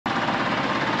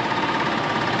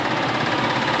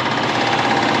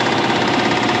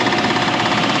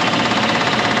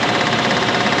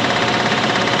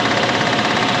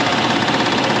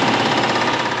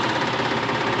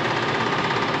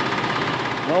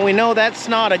Well, we know that's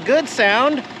not a good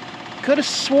sound. Could have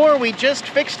swore we just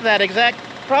fixed that exact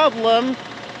problem.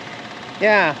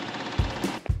 Yeah.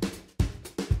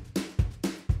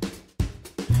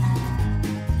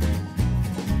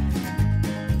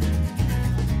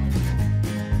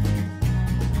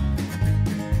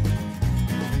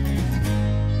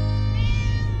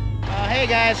 Hey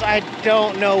guys, I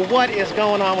don't know what is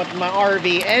going on with my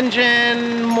RV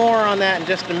engine. More on that in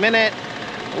just a minute.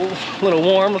 Ooh, a little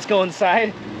warm, let's go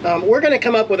inside. We're gonna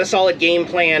come up with a solid game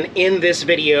plan in this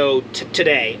video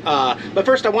today. But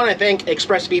first I wanna thank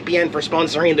ExpressVPN for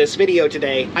sponsoring this video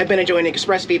today. I've been enjoying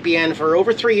ExpressVPN for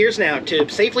over 3 years now to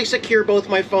safely secure both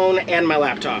my phone and my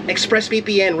laptop.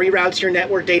 ExpressVPN reroutes your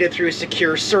network data through a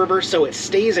secure server so it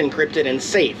stays encrypted and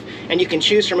safe. And you can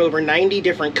choose from over 90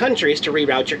 different countries to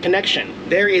reroute your connection.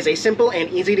 There is a simple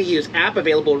and easy to use app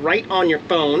available right on your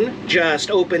phone. Just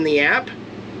open the app,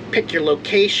 pick your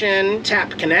location,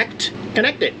 tap connect,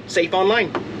 connect it, safe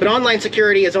online. But online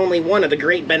security is only one of the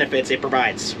great benefits it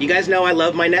provides. You guys know I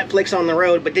love my Netflix on the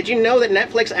road, but did you know that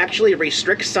Netflix actually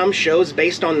restricts some shows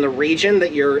based on the region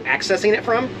that you're accessing it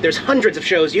from? There's hundreds of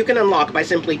shows you can unlock by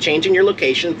simply changing your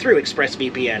location through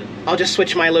ExpressVPN. I'll just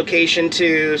switch my location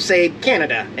to, say,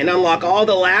 Canada, and unlock all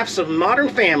the laughs of Modern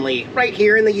Family right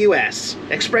here in the US.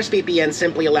 ExpressVPN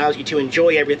simply allows you to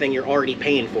enjoy everything you're already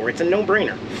paying for. It's a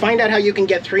no-brainer. Find out how you can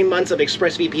get 3 months of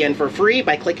ExpressVPN for free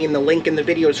by clicking the link in the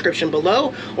video description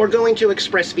below, or going to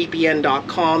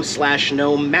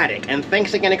expressvpn.com/nomadic. And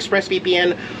thanks again,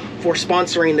 ExpressVPN, for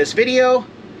sponsoring this video.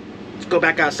 Let's go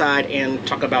back outside and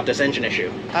talk about this engine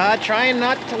issue. Trying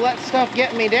not to let stuff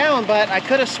get me down, but I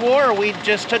could have swore we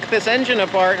just took this engine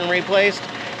apart and replaced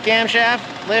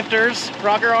camshaft, lifters,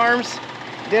 rocker arms,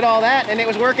 did all that, and it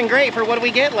was working great for what did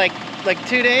we get, like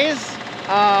 2 days?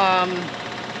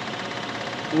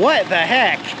 What the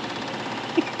heck?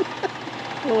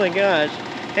 Oh my gosh.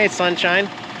 Hey, sunshine.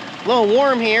 A little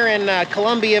warm here in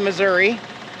Columbia, Missouri.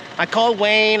 I called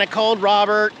Wayne, I called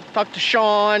Robert, talked to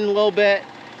Sean a little bit,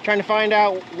 trying to find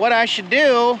out what I should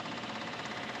do,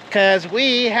 because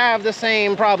we have the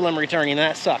same problem returning, and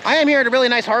that sucks. I am here at a really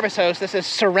nice harvest host. This is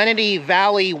Serenity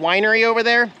Valley Winery over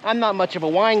there. I'm not much of a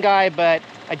wine guy, but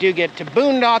I do get to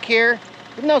boondock here.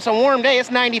 Even though it's a warm day,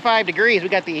 it's 95 degrees. We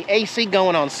got the AC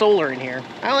going on solar in here.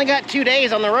 I only got 2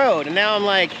 days on the road, and now I'm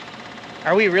like,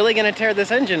 are we really gonna tear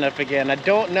this engine up again? I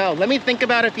don't know. Let me think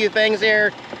about a few things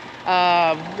here.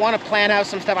 Want to plan out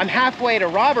some stuff. I'm halfway to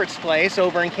Robert's place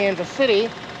over in Kansas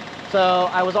City. So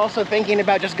I was also thinking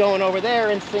about just going over there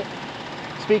and see.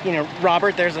 Speaking of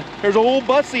Robert, there's a old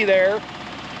bussy there.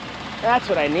 That's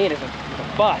what I need, is a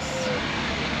bus.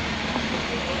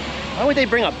 Why would they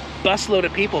bring a busload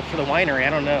of people for the winery?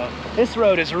 I don't know. This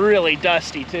road is really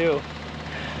dusty too.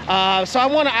 So I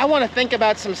want to think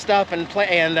about some stuff and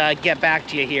get back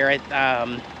to you here.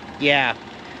 Yeah,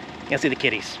 you see the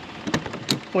kitties.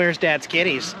 Where's Dad's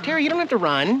kitties? Terry, you don't have to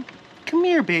run. Come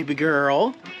here, baby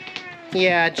girl.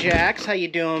 Yeah, Jax, how you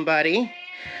doing, buddy?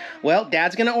 Well,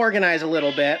 Dad's gonna organize a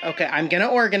little bit. Okay, I'm gonna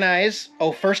organize.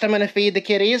 Oh, first I'm gonna feed the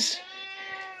kitties.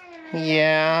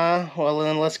 Yeah, well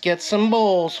then let's get some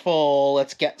bowls full.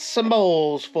 Let's get some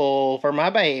bowls full for my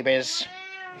babies.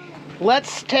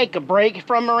 Let's take a break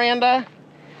from Miranda.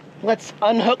 Let's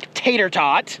unhook Tater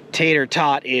Tot. Tater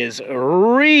Tot is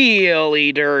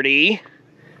really dirty.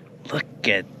 Look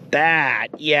at that.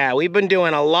 Yeah, we've been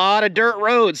doing a lot of dirt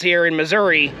roads here in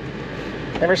Missouri.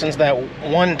 Ever since that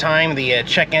one time the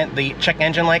check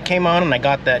engine light came on and I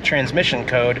got that transmission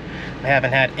code, I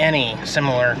haven't had any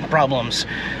similar problems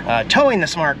towing the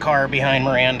smart car behind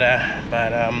Miranda.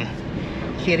 But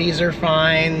kitties are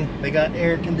fine. They got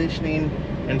air conditioning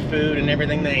and food and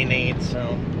everything they need.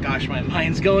 So, gosh, my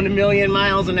mind's going a million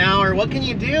miles an hour. What can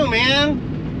you do, man?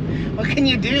 What can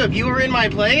you do? If you were in my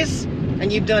place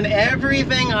and you've done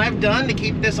everything I've done to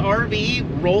keep this RV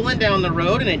rolling down the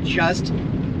road and it just...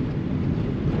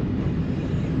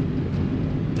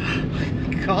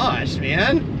 Gosh,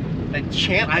 man. I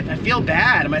feel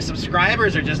bad. My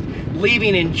subscribers are just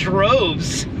leaving in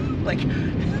droves. Like,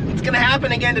 it's gonna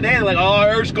happen again today. They're like, oh,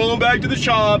 Eric's going back to the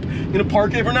shop. I'm gonna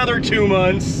park it for another 2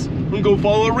 months. I'm gonna go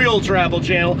follow a real travel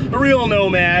channel, a real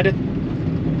nomad.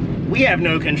 We have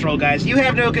no control, guys. You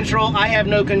have no control. I have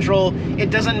no control.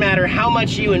 It doesn't matter how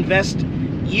much you invest.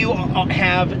 You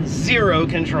have zero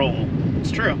control.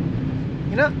 It's true.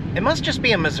 You know, it must just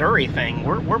be a Missouri thing.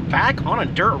 We're back on a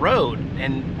dirt road,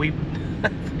 and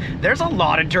there's a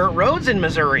lot of dirt roads in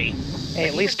Missouri. Hey,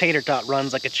 at least Tater Tot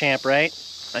runs like a champ, right?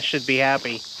 I should be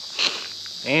happy.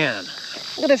 Man,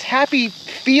 look at this happy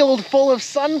field full of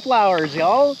sunflowers,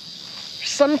 y'all.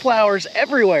 Sunflowers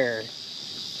everywhere.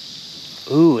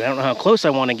 Ooh, I don't know how close I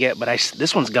want to get, but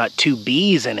this one's got 2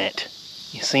 bees in it.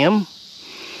 You see them?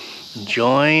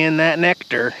 Enjoying that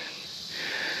nectar.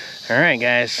 All right,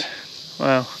 guys.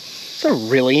 Well, it's a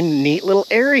really neat little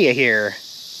area here.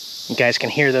 You guys can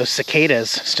hear those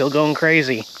cicadas still going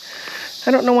crazy.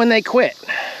 I don't know when they quit.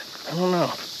 I don't know.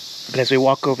 But as we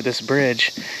walk over this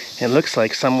bridge, it looks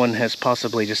like someone has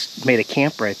possibly just made a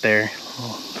camp right there.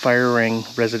 Fire ring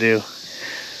residue.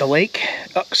 The lake,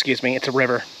 oh, excuse me, it's a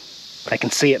river. I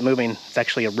can see it moving. It's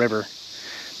actually a river.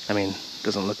 I mean, it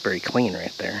doesn't look very clean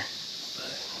right there.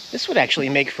 But this would actually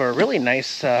make for a really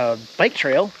nice bike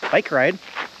trail, bike ride,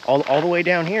 all the way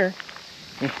down here.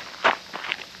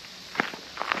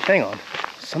 Hang on,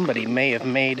 somebody may have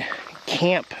made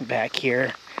camp back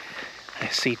here. I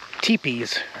see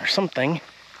teepees or something.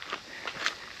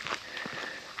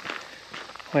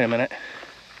 Wait a minute.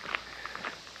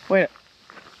 Wait,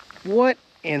 what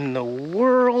in the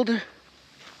world?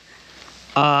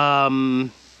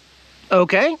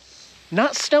 Okay,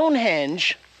 not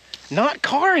Stonehenge, not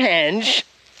Carhenge,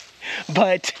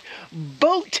 but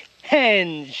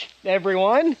Boathenge,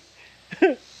 everyone.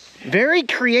 Very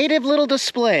creative little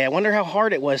display. I wonder how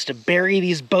hard it was to bury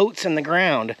these boats in the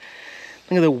ground.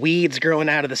 Look at the weeds growing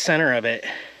out of the center of it.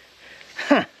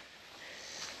 Huh.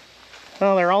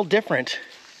 Well, they're all different.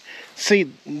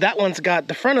 See, that one's got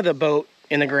the front of the boat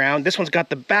in the ground. This one's got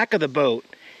the back of the boat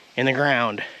in the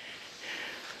ground.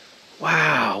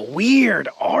 Wow, weird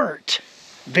art.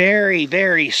 Very,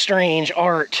 very strange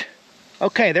art.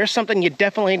 Okay, there's something you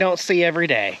definitely don't see every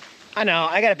day. I know,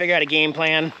 I gotta figure out a game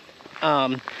plan.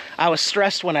 I was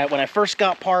stressed when I first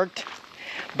got parked,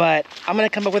 but I'm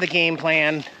gonna come up with a game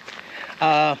plan.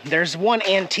 There's one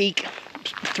antique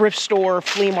thrift store,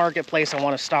 flea market place I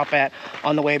want to stop at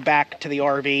on the way back to the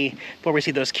RV before we see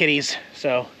those kitties.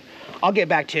 So I'll get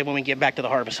back to you when we get back to the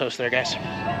Harvest Host there, guys.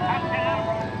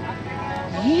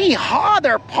 Yeehaw,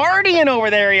 they're partying over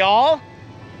there, y'all.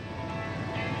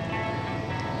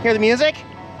 Hear the music?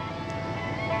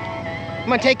 I'm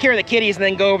gonna take care of the kitties and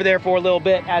then go over there for a little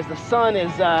bit as the sun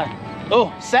is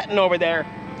setting over there.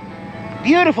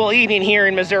 Beautiful evening here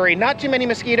in Missouri. Not too many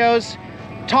mosquitoes.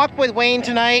 Talked with Wayne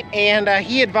tonight, and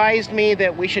he advised me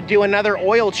that we should do another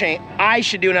oil change. I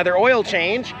should do another oil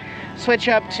change. Switch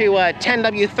up to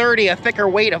 10W30, a thicker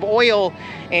weight of oil,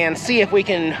 and see if we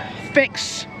can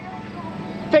fix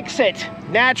it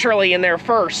naturally in there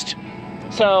first.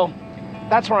 So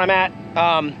that's where I'm at.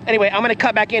 Anyway, I'm gonna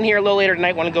cut back in here a little later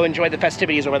tonight. Want to go enjoy the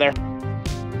festivities over there.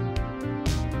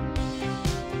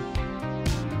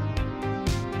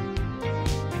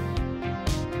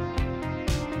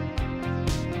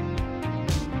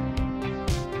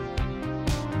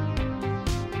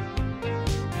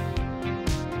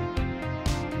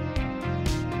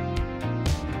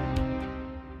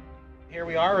 Here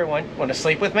we are, everyone. Want to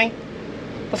sleep with me?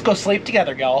 Let's go sleep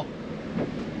together, y'all.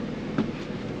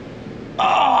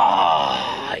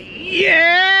 Oh,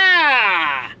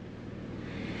 yeah!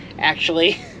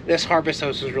 Actually, this Harvest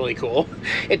Host is really cool.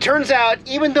 It turns out,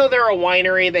 even though they're a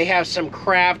winery, they have some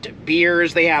craft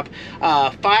beers. They have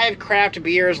 5 craft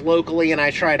beers locally, and I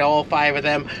tried all 5 of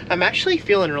them. I'm actually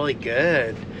feeling really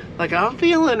good. Like, I'm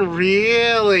feeling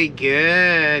really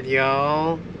good,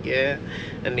 y'all. Yeah,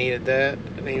 I needed that.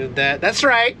 I needed that. That's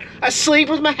right. I sleep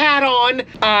with my hat on.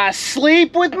 I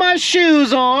sleep with my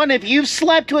shoes on. If you've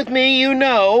slept with me, you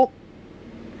know.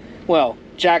 Well,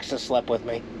 Jackson slept with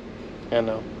me. I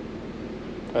know.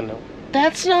 I know.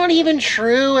 That's not even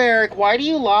true, Eric. Why do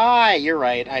you lie? You're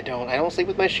right. I don't sleep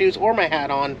with my shoes or my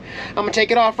hat on. I'm gonna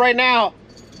take it off right now.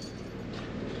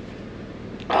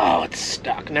 Oh, it's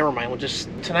stuck. Never mind. We'll just...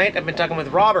 Tonight, I've been talking with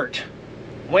Robert,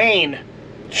 Wayne,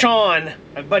 Sean,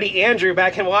 my buddy Andrew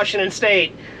back in Washington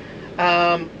State.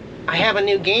 I have a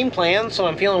new game plan, so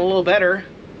I'm feeling a little better.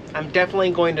 I'm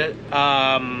definitely going to...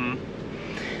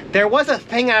 there was a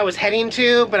thing I was heading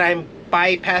to, but I'm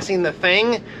bypassing the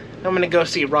thing. I'm going to go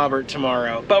see Robert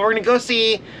tomorrow. But we're going to go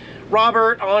see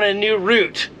Robert on a new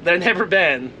route that I've never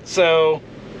been. So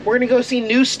we're going to go see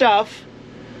new stuff,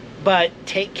 but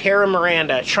take care of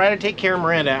Miranda. Try to take care of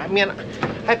Miranda. I mean,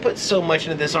 I put so much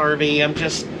into this RV. I'm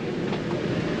just...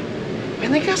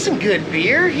 Man, they got some good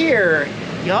beer here.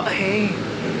 Y'all, hey,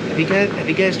 have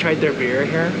you guys tried their beer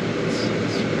here?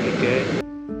 It's pretty good.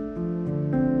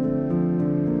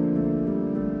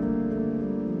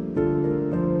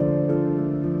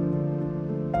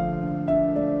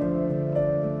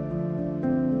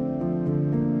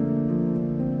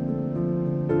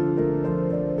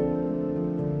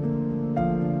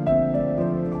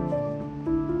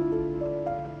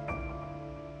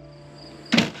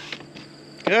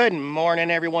 Good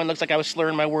morning, everyone. Looks like I was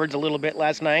slurring my words a little bit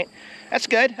last night. That's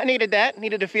good. I needed that.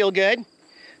 Needed to feel good.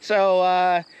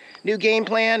 So, new game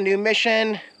plan, new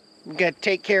mission. Gotta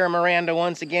take care of Miranda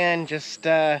once again. Just,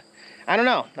 I don't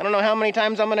know. I don't know how many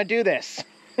times I'm gonna do this.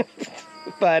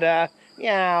 But,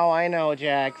 yeah, I know,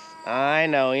 Jax. I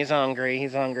know, he's hungry,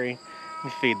 he's hungry. Let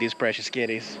me feed these precious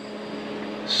kitties.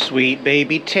 Sweet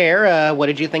baby Tara, what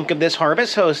did you think of this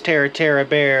harvest hose, Tara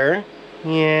Bear?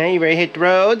 Yeah, you ready to hit the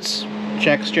roads?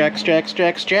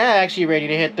 Jax, you ready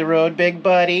to hit the road, big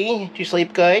buddy? Did you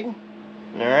sleep good?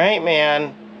 Alright,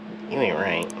 man. You ain't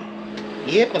right.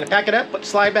 Yep, gonna pack it up, put the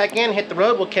slide back in, hit the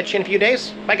road. We'll catch you in a few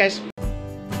days. Bye, guys.